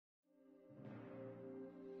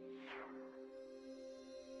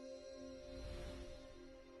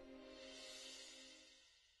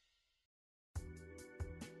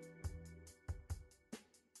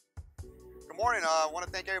morning. I want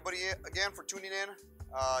to thank everybody again for tuning in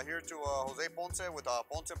here to Jose Ponce with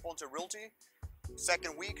Ponce&PonceRealty.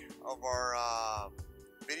 Second week of our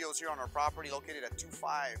videos here on our property located at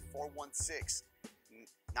 25416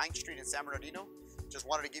 9th Street in San Bernardino. Just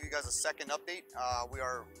wanted to give you guys a second update. We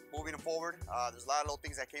are moving forward. There's a lot of little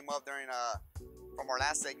things that came up during from our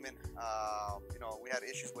last segment. We had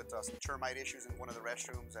issues with some termite issues in one of the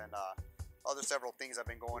restrooms and other several things have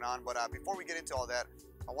been going on. But before we get into all that,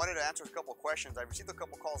 I wanted to answer a couple of questions. I received a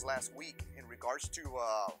couple of calls last week in regards to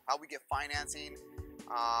how we get financing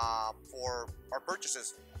for our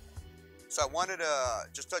purchases. So I wanted to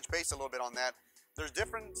just touch base a little bit on that. There's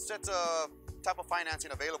different sets of type of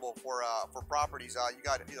financing available for properties. You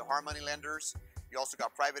got either hard money lenders. You also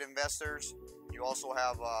got private investors. You also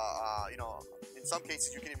have, in some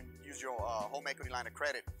cases, you can even use your home equity line of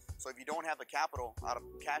credit. So if you don't have the capital out of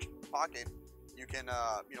cash pocket, you can,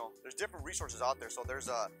 there's different resources out there. So there's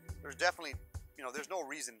definitely, there's no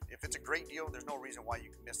reason, if it's a great deal, there's no reason why you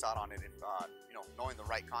can miss out on it if, knowing the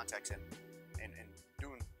right contacts and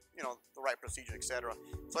doing, the right procedure, etc.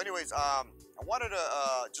 So anyways, I wanted to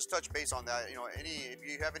just touch base on that. If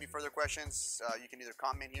you have any further questions, you can either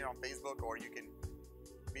comment here on Facebook or you can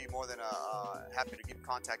be more than happy to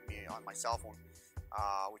contact me on my cell phone,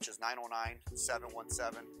 which is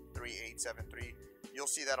 909-717-3873. You'll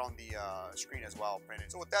see that on the screen as well, printed.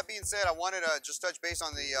 So with that being said, I wanted to just touch base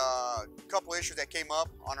on the couple issues that came up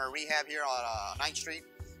on our rehab here on 9th Street.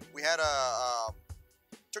 We had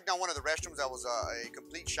took down one of the restrooms that was a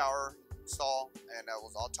complete shower stall, and that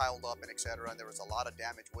was all tiled up and etc. And there was a lot of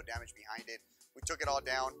damage, wood damage behind it. We took it all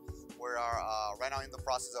down. We're right now in the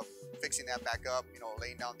process of fixing that back up,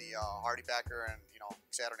 laying down the hardy backer and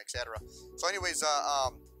etc. and etc. So anyways,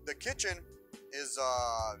 the kitchen is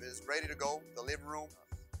ready to go. The living room,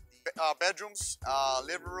 bedrooms,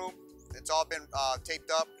 living room, it's all been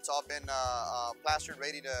taped up. It's all been plastered,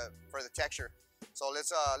 ready for the texture. So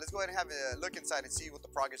let's go ahead and have a look inside and see what the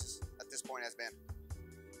progress at this point has been.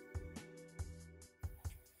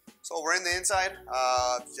 So we're in the inside.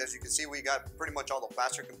 As you can see, we got pretty much all the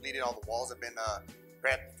plaster completed. All the walls have been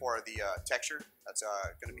prepped for the texture that's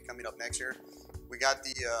going to be coming up next year. We got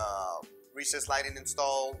the recessed lighting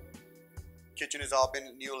installed. Kitchen has all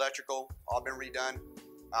been new electrical, all been redone.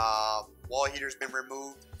 Wall heater's been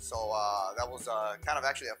removed. So that was kind of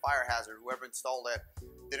actually a fire hazard. Whoever installed that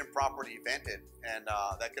didn't properly vent it, and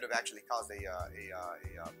that could have actually caused a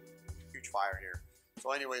huge fire here.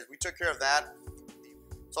 So anyways, we took care of that.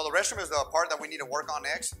 So the restroom is the part that we need to work on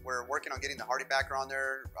next. We're working on getting the hardy backer on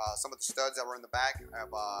there. Some of the studs that were in the back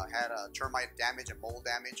have had termite damage and mold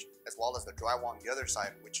damage, as well as the drywall on the other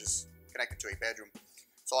side, which is connected to a bedroom.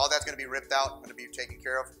 So all that's going to be ripped out, going to be taken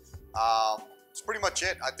care of. It's pretty much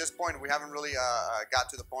it. At this point, we haven't really got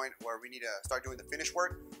to the point where we need to start doing the finish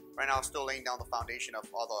work. Right now, I'm still laying down the foundation of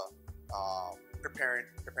all the preparing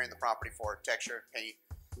the property for texture, paint,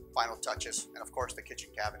 final touches, and of course the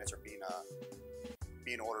kitchen cabinets are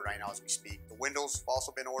being ordered right now as we speak. The windows have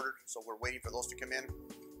also been ordered, so we're waiting for those to come in.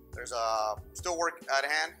 There's still work at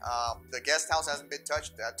hand. The guest house hasn't been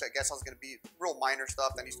touched. That guest house is going to be real minor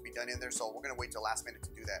stuff that needs to be done in there, so we're going to wait till last minute to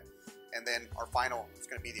do that. And then our final is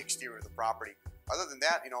going to be the exterior of the property. Other than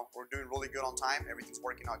that, we're doing really good on time. Everything's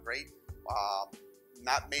working out great.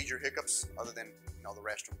 Not major hiccups other than the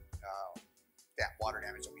restroom water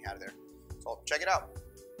damage that we had there. So check it out.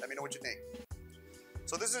 Let me know what you think.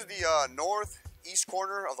 So this is the northeast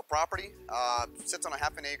corner of the property. It sits on a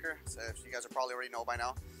half an acre, so you guys probably already know by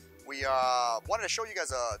now. We wanted to show you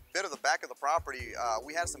guys a bit of the back of the property.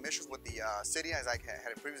 We had some issues with the city, as I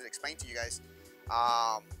had previously explained to you guys,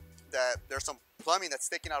 that there's some plumbing that's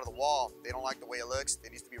sticking out of the wall. They don't like the way it looks.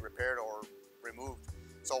 It needs to be repaired or removed.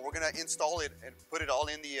 So we're gonna install it and put it all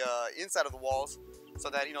in the inside of the walls, so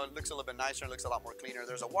that it looks a little bit nicer and looks a lot more cleaner.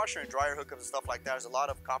 There's a washer and dryer hookup and stuff like that. There's a lot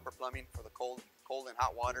of copper plumbing for the cold and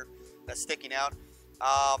hot water that's sticking out.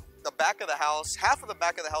 The back of the house, half of the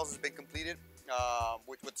back of the house has been completed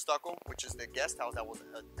with stucco, which is the guest house that was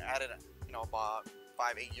added, about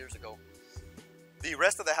 5-8 years ago. The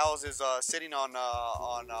rest of the house is sitting on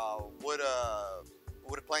wood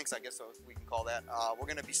planks, I guess we can call that. We're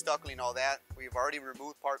going to be stuccoing all that. We've already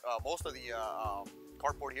removed most of the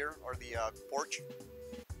carport here, or the porch.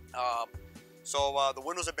 So the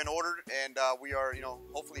windows have been ordered, and we are,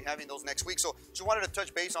 hopefully having those next week. So just wanted to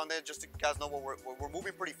touch base on that, just to you guys know we're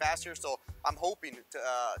moving pretty fast here. So I'm hoping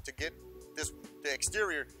to get the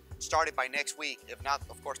exterior started by next week, if not,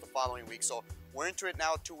 of course, the following week. So we're into it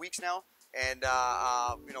now, 2 weeks now, and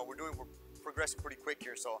we're progressing pretty quick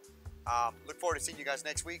here. So look forward to seeing you guys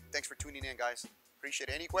next week. Thanks for tuning in, guys. Appreciate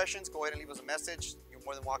it. Any questions, go ahead and leave us a message. You're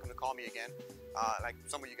more than welcome to call me again, like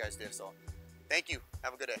some of you guys did. So Thank you.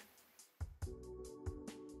 Have a good day.